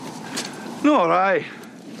Nor I.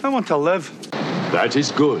 I want to live. That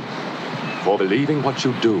is good, for believing what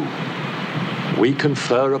you do. We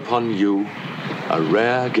confer upon you a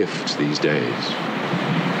rare gift these days.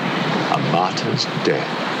 A martyr's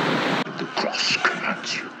death. The cross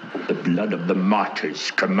commands you. The blood of the martyrs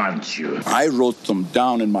commands you. I wrote them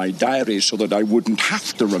down in my diary so that I wouldn't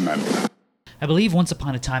have to remember. I believe once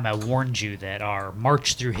upon a time I warned you that our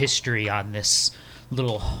march through history on this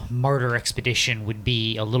little martyr expedition would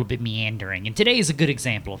be a little bit meandering. And today is a good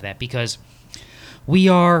example of that because we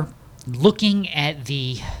are looking at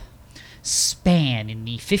the span in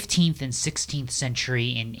the 15th and 16th century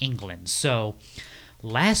in England. So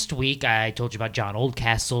last week I told you about John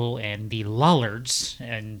Oldcastle and the Lollards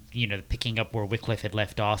and, picking up where Wycliffe had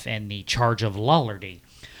left off and the charge of Lollardy.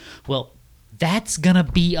 Well, that's going to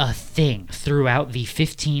be a thing throughout the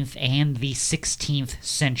 15th and the 16th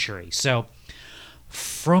century. So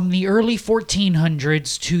from the early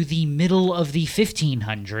 1400s to the middle of the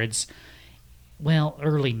 1500s,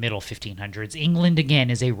 early middle 1500s, England again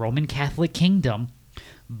is a Roman Catholic kingdom,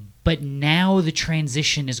 but now the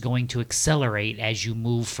transition is going to accelerate as you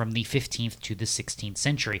move from the 15th to the 16th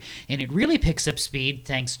century. And it really picks up speed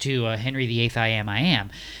thanks to Henry VIII I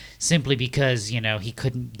Am, simply because, he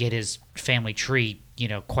couldn't get his family tree,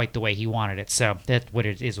 quite the way he wanted it. So that's what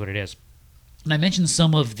it is. And I mentioned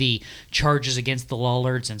some of the charges against the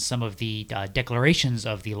Lollards and some of the declarations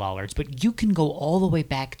of the Lollards, but you can go all the way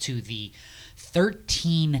back to the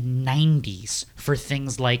 1390s for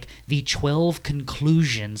things like the 12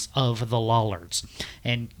 conclusions of the Lollards.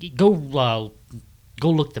 And go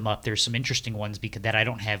look them up. There's some interesting ones that I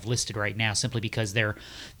don't have listed right now, simply because they're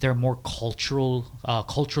more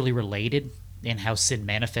culturally related in how sin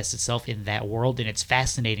manifests itself in that world, and it's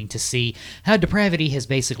fascinating to see how depravity has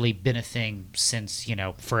basically been a thing since,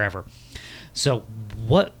 forever. So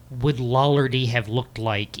what would Lollardy have looked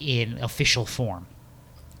like in official form?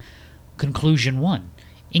 Conclusion 1.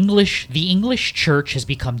 The English church has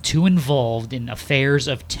become too involved in affairs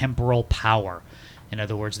of temporal power. In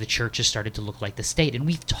other words, the church has started to look like the state. And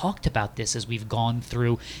we've talked about this as we've gone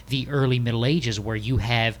through the early Middle Ages, where you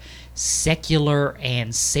have secular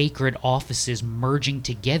and sacred offices merging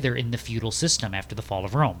together in the feudal system after the fall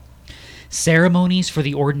of Rome. Ceremonies for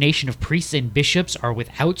the ordination of priests and bishops are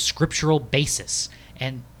without scriptural basis.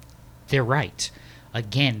 And they're right.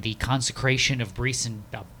 Again, the consecration of priests and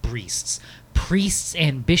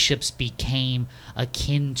bishops became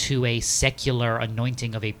akin to a secular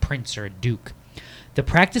anointing of a prince or a duke. The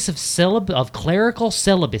practice of clerical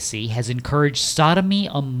celibacy has encouraged sodomy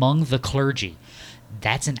among the clergy.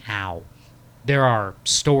 That's an ow. There are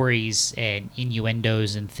stories and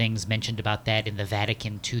innuendos and things mentioned about that in the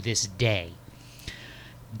Vatican to this day.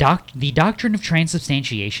 The doctrine of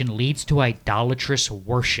transubstantiation leads to idolatrous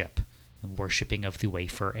worship, worshipping of the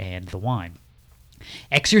wafer and the wine.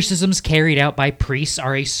 Exorcisms carried out by priests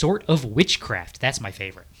are a sort of witchcraft. That's my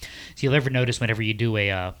favorite. So you'll ever notice whenever you do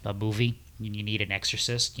a movie, you need an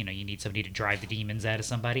exorcist, you need somebody to drive the demons out of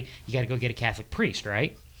somebody, you got to go get a Catholic priest,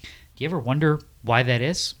 right? Do you ever wonder why that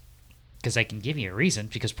is? Because I can give you a reason.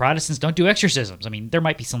 Because Protestants don't do exorcisms. I mean, there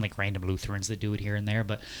might be some like random Lutherans that do it here and there,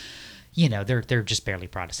 but they're just barely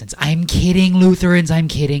Protestants. I'm kidding, Lutherans. I'm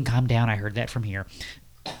kidding. Calm down. I heard that from here.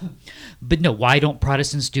 But no, why don't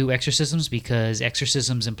Protestants do exorcisms? Because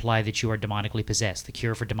exorcisms imply that you are demonically possessed. The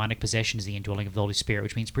cure for demonic possession is the indwelling of the Holy Spirit,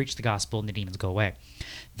 which means preach the gospel and the demons go away.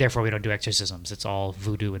 Therefore, we don't do exorcisms. It's all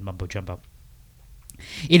voodoo and mumbo-jumbo.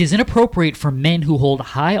 It is inappropriate for men who hold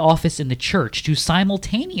high office in the church to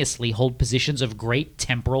simultaneously hold positions of great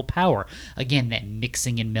temporal power. Again, that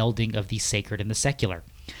mixing and melding of the sacred and the secular.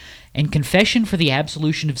 And confession for the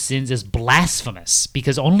absolution of sins is blasphemous,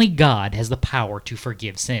 because only God has the power to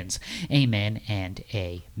forgive sins. Amen and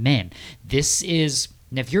amen. This is,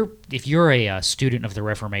 if you're a student of the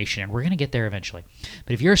Reformation, and we're going to get there eventually,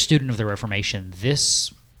 but if you're a student of the Reformation,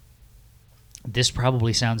 this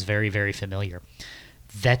probably sounds very, very familiar.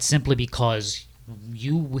 That's simply because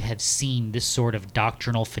you have seen this sort of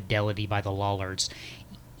doctrinal fidelity by the Lollards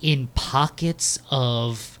in pockets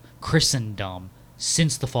of Christendom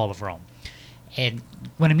since the fall of Rome. And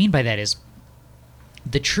what I mean by that is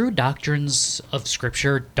the true doctrines of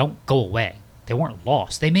Scripture don't go away. They weren't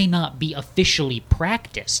lost. They may not be officially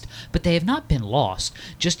practiced, but they have not been lost.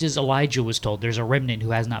 Just as Elijah was told, there's a remnant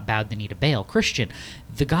who has not bowed the knee to Baal. Christian,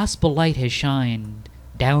 the gospel light has shined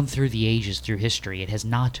down through the ages, through history. It has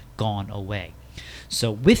not gone away.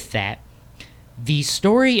 So with that, the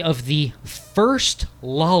story of the first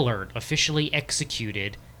Lollard officially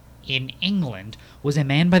executed in England was a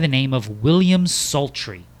man by the name of William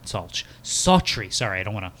Sawtry. Sorry, I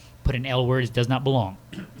don't want to put an L word. It does not belong.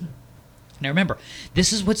 Now remember,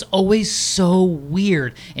 this is what's always so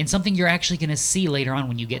weird, and something you're actually going to see later on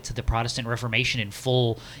when you get to the Protestant Reformation in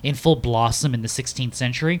full blossom in the 16th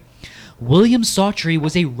century. William Sawtry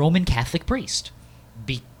was a Roman Catholic priest,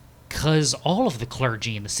 because all of the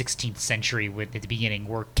clergy in the 16th century at the beginning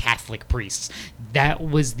were Catholic priests. That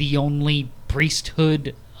was the only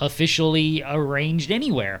priesthood officially arranged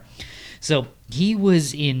anywhere. So he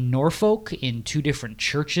was in Norfolk in 2 different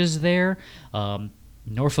churches there.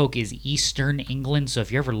 Norfolk is eastern England, so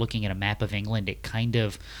if you're ever looking at a map of England, it kind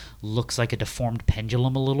of looks like a deformed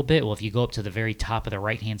pendulum a little bit. Well, if you go up to the very top of the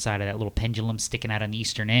right-hand side of that little pendulum sticking out on the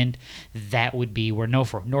eastern end, that would be where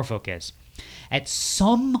Norfolk is. At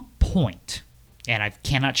some point, and I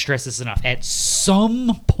cannot stress this enough, at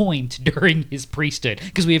some point during his priesthood,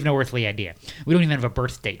 because we have no earthly idea. We don't even have a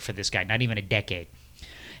birth date for this guy, not even a decade.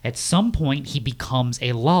 At some point, he becomes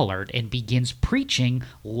a Lollard and begins preaching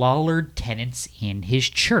Lollard tenets in his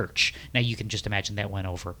church. Now, you can just imagine that went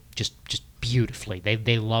over just beautifully.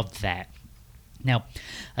 They loved that. Now,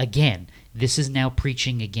 again, this is now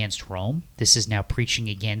preaching against Rome. This is now preaching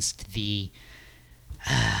against the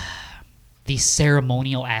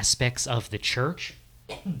ceremonial aspects of the church.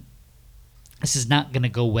 This is not going to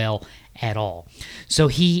go well at all. So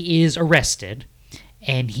he is arrested,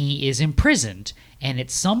 and he is imprisoned. And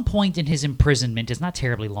at some point in his imprisonment, it's not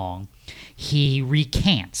terribly long, he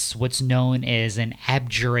recants what's known as an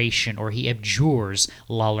abjuration, or he abjures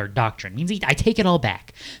Lollard doctrine. It means I take it all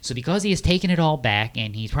back. So because he has taken it all back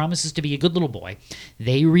and he promises to be a good little boy,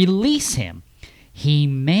 they release him. He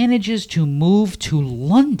manages to move to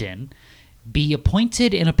London, be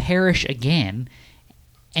appointed in a parish again,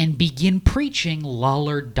 and begin preaching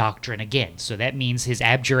Lollard doctrine again. So that means his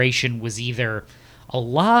abjuration was either a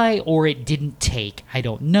lie or it didn't take. I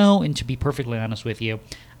don't know, and to be perfectly honest with you,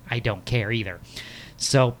 I don't care either.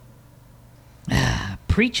 So,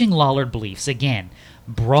 preaching Lollard beliefs, again,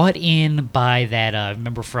 brought in by that,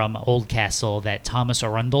 remember from Oldcastle, that Thomas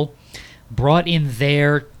Arundel, brought in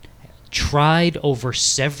there, tried over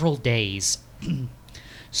several days.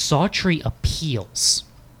 Sawtry appeals.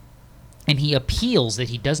 And he appeals that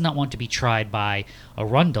he does not want to be tried by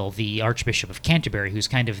Arundel, the Archbishop of Canterbury, who's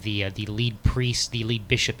kind of the lead priest, the lead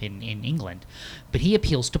bishop in England. But he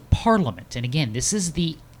appeals to Parliament. And again, this is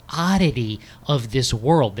the oddity of this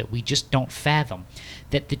world that we just don't fathom,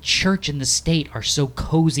 that the church and the state are so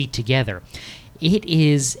cozy together. It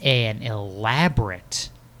is an elaborate,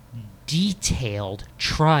 detailed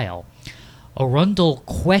trial. Arundel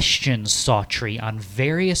questions Sawtry on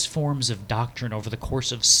various forms of doctrine over the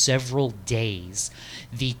course of several days.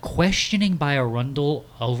 The questioning by Arundel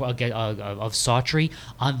of Sawtry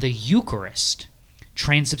on the Eucharist,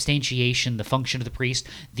 transubstantiation, the function of the priest,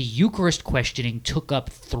 the Eucharist questioning took up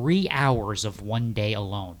 3 hours of one day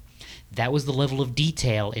alone. That was the level of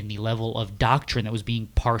detail and the level of doctrine that was being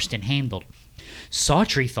parsed and handled.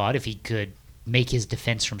 Sawtry thought if he could make his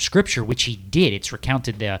defense from Scripture, which he did, it's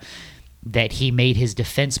recounted that he made his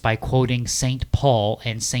defense by quoting St. Paul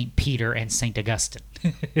and St. Peter and St. Augustine.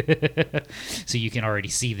 So you can already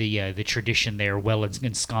see the tradition there well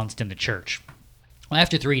ensconced in the church. Well,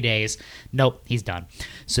 after 3 days, nope, he's done.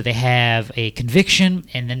 So they have a conviction,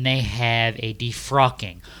 and then they have a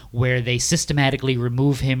defrocking, where they systematically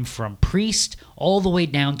remove him from priest all the way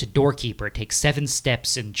down to doorkeeper. It takes 7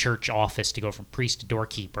 steps in church office to go from priest to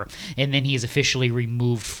doorkeeper. And then he is officially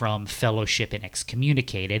removed from fellowship and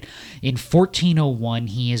excommunicated. In 1401,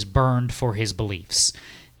 he is burned for his beliefs.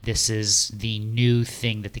 This is the new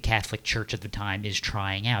thing that the Catholic Church at the time is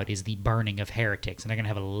trying out, is the burning of heretics. And they're going to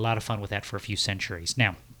have a lot of fun with that for a few centuries.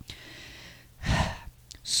 Now,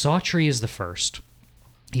 Sawtry is the first.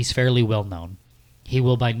 He's fairly well known. He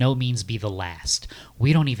will by no means be the last.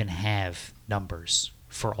 We don't even have numbers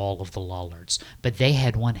for all of the Lollards, but they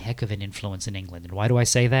had one heck of an influence in England. And why do I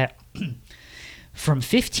say that? From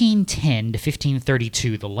 1510 to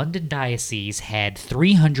 1532, the London diocese had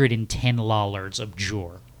 310 Lollards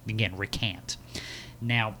abjure. Again, recant.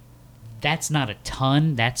 Now, that's not a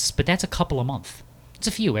ton, but that's a couple a month. It's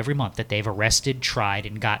a few every month that they've arrested, tried,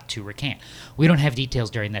 and got to recant. We don't have details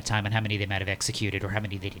during that time on how many they might have executed or how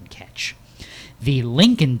many they didn't catch. The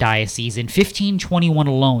Lincoln diocese in 1521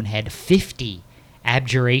 alone had 50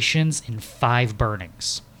 abjurations and 5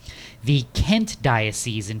 burnings. The Kent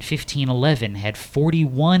diocese in 1511 had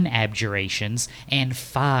 41 abjurations and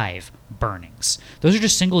 5 burnings. Those are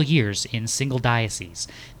just single years in single dioceses.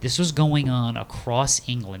 This was going on across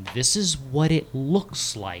England. This is what it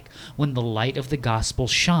looks like when the light of the gospel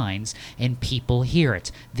shines and people hear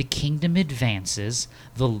it. The kingdom advances,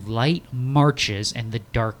 the light marches, and the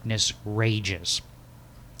darkness rages.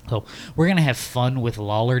 So we're gonna have fun with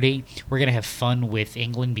Lollardy. We're gonna have fun with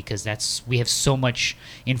England because we have so much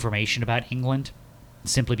information about England,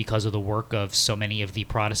 simply because of the work of so many of the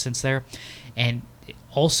Protestants there, and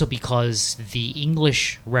also because the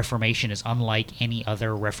English Reformation is unlike any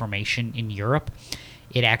other Reformation in Europe.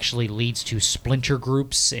 It actually leads to splinter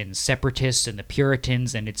groups and separatists and the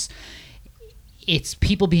Puritans, and it's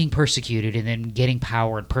people being persecuted and then getting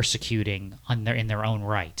power and persecuting in their own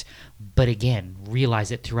right. But again, realize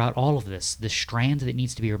that throughout all of this, the strand that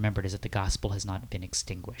needs to be remembered is that the gospel has not been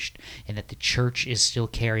extinguished and that the church is still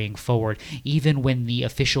carrying forward. Even when the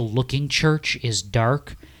official looking church is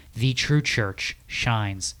dark, the true church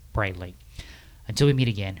shines brightly. Until we meet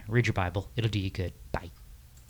again, read your Bible. It'll do you good.